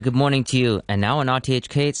Good morning to you. And now on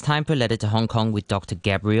RTHK, it's time for a letter to Hong Kong with Dr.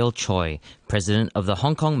 Gabriel Choi, President of the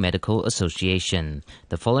Hong Kong Medical Association.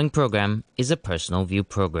 The following program is a personal view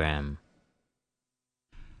program.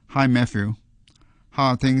 Hi, Matthew.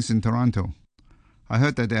 How are things in Toronto? I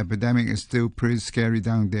heard that the epidemic is still pretty scary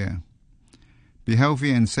down there. Be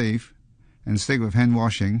healthy and safe, and stick with hand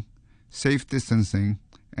washing, safe distancing,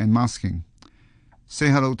 and masking. Say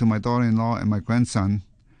hello to my daughter-in-law and my grandson,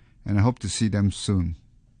 and I hope to see them soon.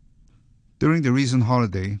 During the recent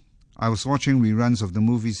holiday, I was watching reruns of the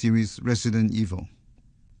movie series Resident Evil.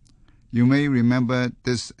 You may remember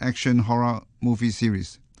this action horror movie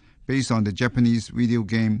series, based on the Japanese video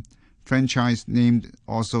game franchise named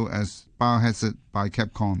also as Biohazard by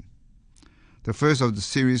Capcom. The first of the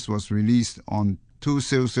series was released on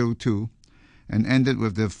 2002 and ended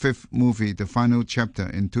with the fifth movie, the final chapter,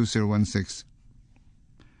 in 2016.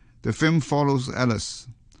 The film follows Alice,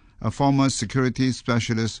 a former security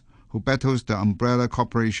specialist who battles the Umbrella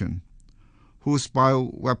Corporation, whose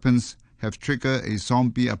bioweapons have triggered a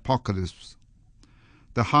zombie apocalypse.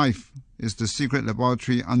 The Hive is the secret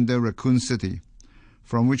laboratory under Raccoon City,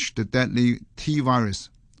 from which the deadly T-virus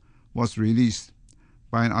was released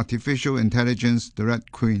by an artificial intelligence, the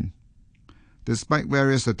Red Queen. Despite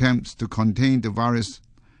various attempts to contain the virus,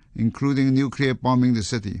 including nuclear bombing the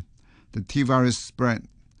city, the T-virus spread,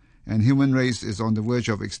 and human race is on the verge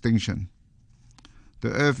of extinction.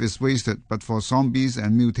 The earth is wasted but for zombies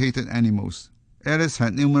and mutated animals. Alice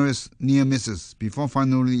had numerous near misses before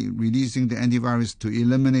finally releasing the antivirus to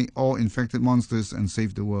eliminate all infected monsters and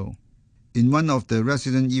save the world. In one of the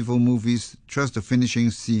Resident Evil movies, just the finishing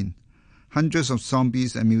scene, hundreds of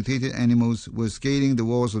zombies and mutated animals were scaling the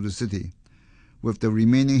walls of the city, with the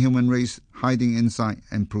remaining human race hiding inside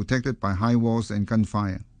and protected by high walls and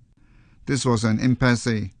gunfire. This was an impasse,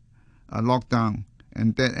 a lockdown,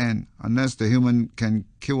 and dead end unless the human can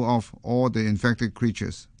kill off all the infected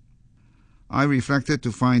creatures. I reflected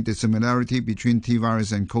to find the similarity between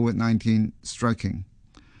T-virus and COVID-19 striking.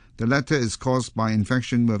 The latter is caused by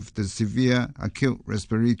infection with the severe acute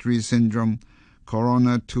respiratory syndrome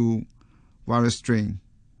Corona 2 virus strain.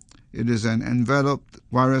 It is an enveloped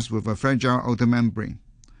virus with a fragile outer membrane.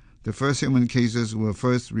 The first human cases were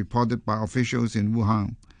first reported by officials in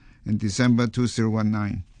Wuhan in December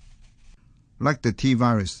 2019. Like the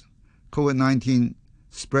T-virus, COVID-19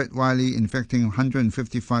 spread widely, infecting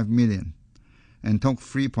 155 million and took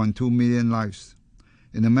 3.2 million lives.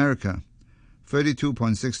 In America,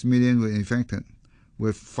 32.6 million were infected,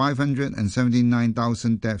 with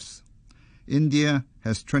 579,000 deaths. India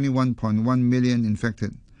has 21.1 million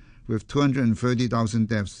infected, with 230,000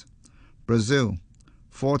 deaths. Brazil,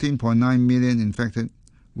 14.9 million infected,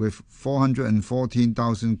 with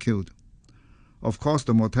 414,000 killed. Of course,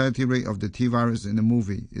 the mortality rate of the T-virus in the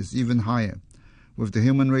movie is even higher, with the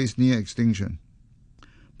human race near extinction.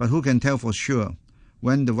 But who can tell for sure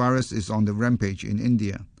when the virus is on the rampage in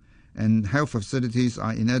India, and health facilities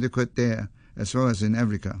are inadequate there as well as in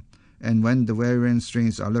Africa, and when the variant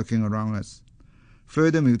strains are lurking around us?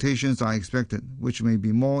 Further mutations are expected, which may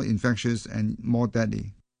be more infectious and more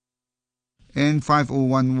deadly.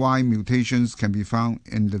 N501Y mutations can be found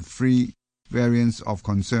in the three variants of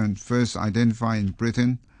concern first identified in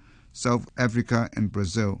Britain, South Africa, and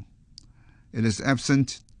Brazil. It is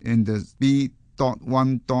absent in the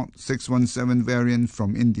B.1.617 variant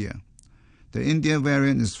from India. The India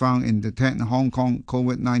variant is found in the 10 Hong Kong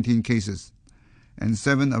COVID-19 cases, and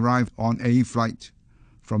 7 arrived on a flight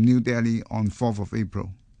from New Delhi on 4th of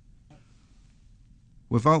April.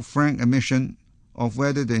 Without frank admission of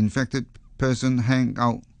whether the infected person hung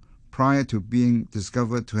out prior to being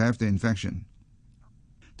discovered to have the infection,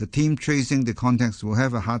 the team tracing the contacts will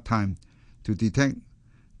have a hard time to detect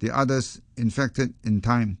the others infected in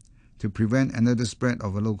time to prevent another spread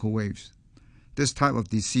of a local waves. This type of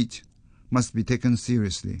deceit must be taken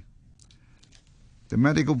seriously. The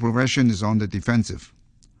medical profession is on the defensive.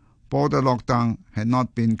 Border lockdown had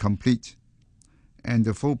not been complete, and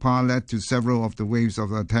the faux pas led to several of the waves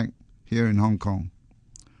of attack here in Hong Kong.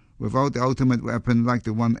 Without the ultimate weapon like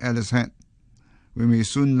the one Alice had, we may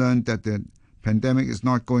soon learn that the pandemic is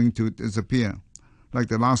not going to disappear, like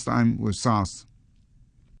the last time with SARS,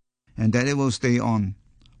 and that it will stay on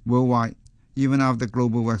worldwide even after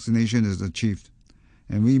global vaccination is achieved,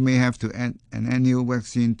 and we may have to add an annual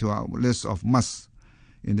vaccine to our list of musts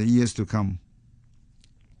in the years to come.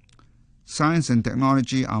 Science and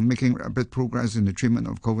technology are making rapid progress in the treatment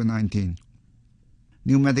of COVID-19.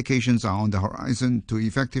 New medications are on the horizon to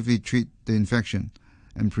effectively treat the infection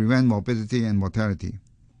and prevent morbidity and mortality.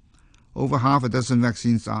 Over half a dozen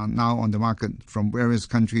vaccines are now on the market from various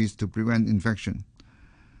countries to prevent infection.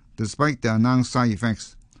 Despite the announced side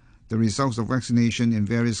effects, the results of vaccination in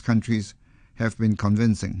various countries have been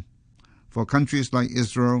convincing. For countries like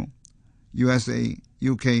Israel, USA,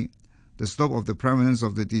 UK, the slope of the prevalence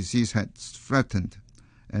of the disease has flattened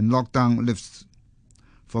and lockdown lifts.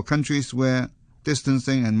 For countries where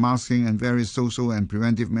distancing and masking and various social and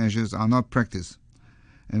preventive measures are not practiced,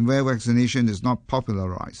 and where vaccination is not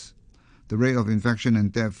popularized, the rate of infection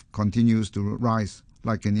and death continues to rise,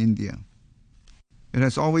 like in India. It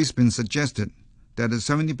has always been suggested that a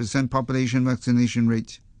 70% population vaccination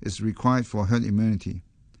rate is required for herd immunity.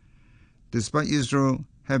 Despite Israel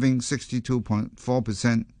having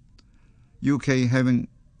 62.4%, UK having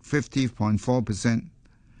 50.4%,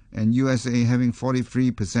 and USA having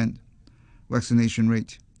 43% vaccination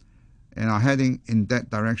rate, and are heading in that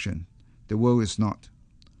direction, the world is not.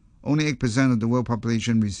 Only 8% of the world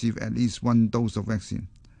population receive at least one dose of vaccine.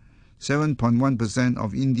 7.1%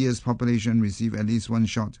 of India's population receive at least one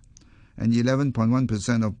shot, and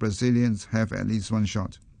 11.1% of Brazilians have at least one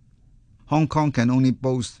shot. Hong Kong can only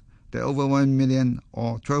boast that over 1 million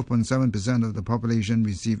or 12.7% of the population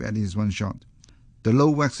receive at least one shot. The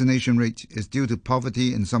low vaccination rate is due to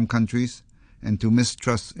poverty in some countries and to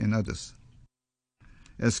mistrust in others.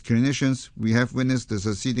 As clinicians, we have witnessed the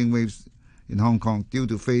succeeding waves in Hong Kong due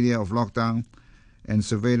to failure of lockdown and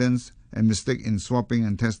surveillance and mistake in swabbing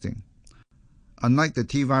and testing. Unlike the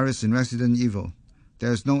T-virus in Resident Evil,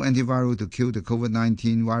 there is no antiviral to kill the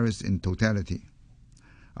COVID-19 virus in totality.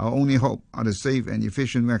 Our only hope are the safe and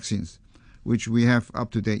efficient vaccines, which we have up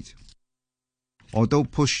to date. Although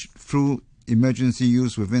pushed through emergency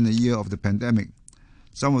use within a year of the pandemic,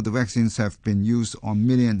 some of the vaccines have been used on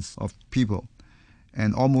millions of people,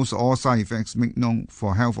 and almost all side effects make known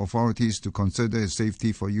for health authorities to consider its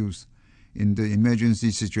safety for use in the emergency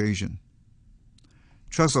situation.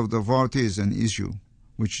 Trust of the authority is an issue,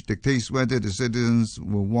 which dictates whether the citizens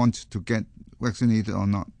will want to get vaccinated or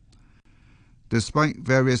not. Despite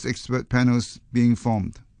various expert panels being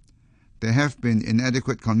formed, there have been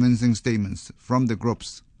inadequate convincing statements from the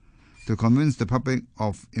groups to convince the public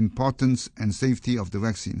of importance and safety of the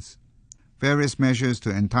vaccines. Various measures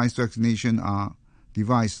to entice vaccination are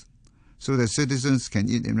devised so that citizens can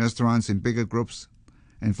eat in restaurants in bigger groups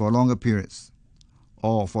and for longer periods,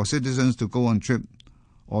 or for citizens to go on trip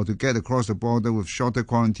or to get across the border with shorter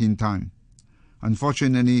quarantine time.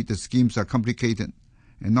 Unfortunately, the schemes are complicated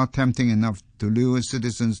and not tempting enough to lure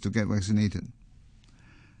citizens to get vaccinated.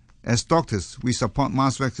 As doctors, we support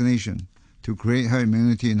mass vaccination to create herd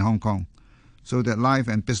immunity in Hong Kong so that life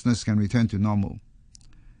and business can return to normal.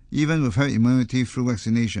 Even with herd immunity through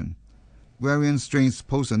vaccination, variant strains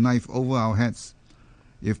pose a knife over our heads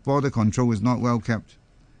if border control is not well kept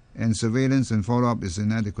and surveillance and follow-up is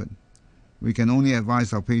inadequate. We can only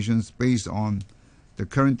advise our patients based on the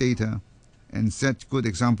current data and set good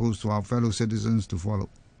examples to our fellow citizens to follow.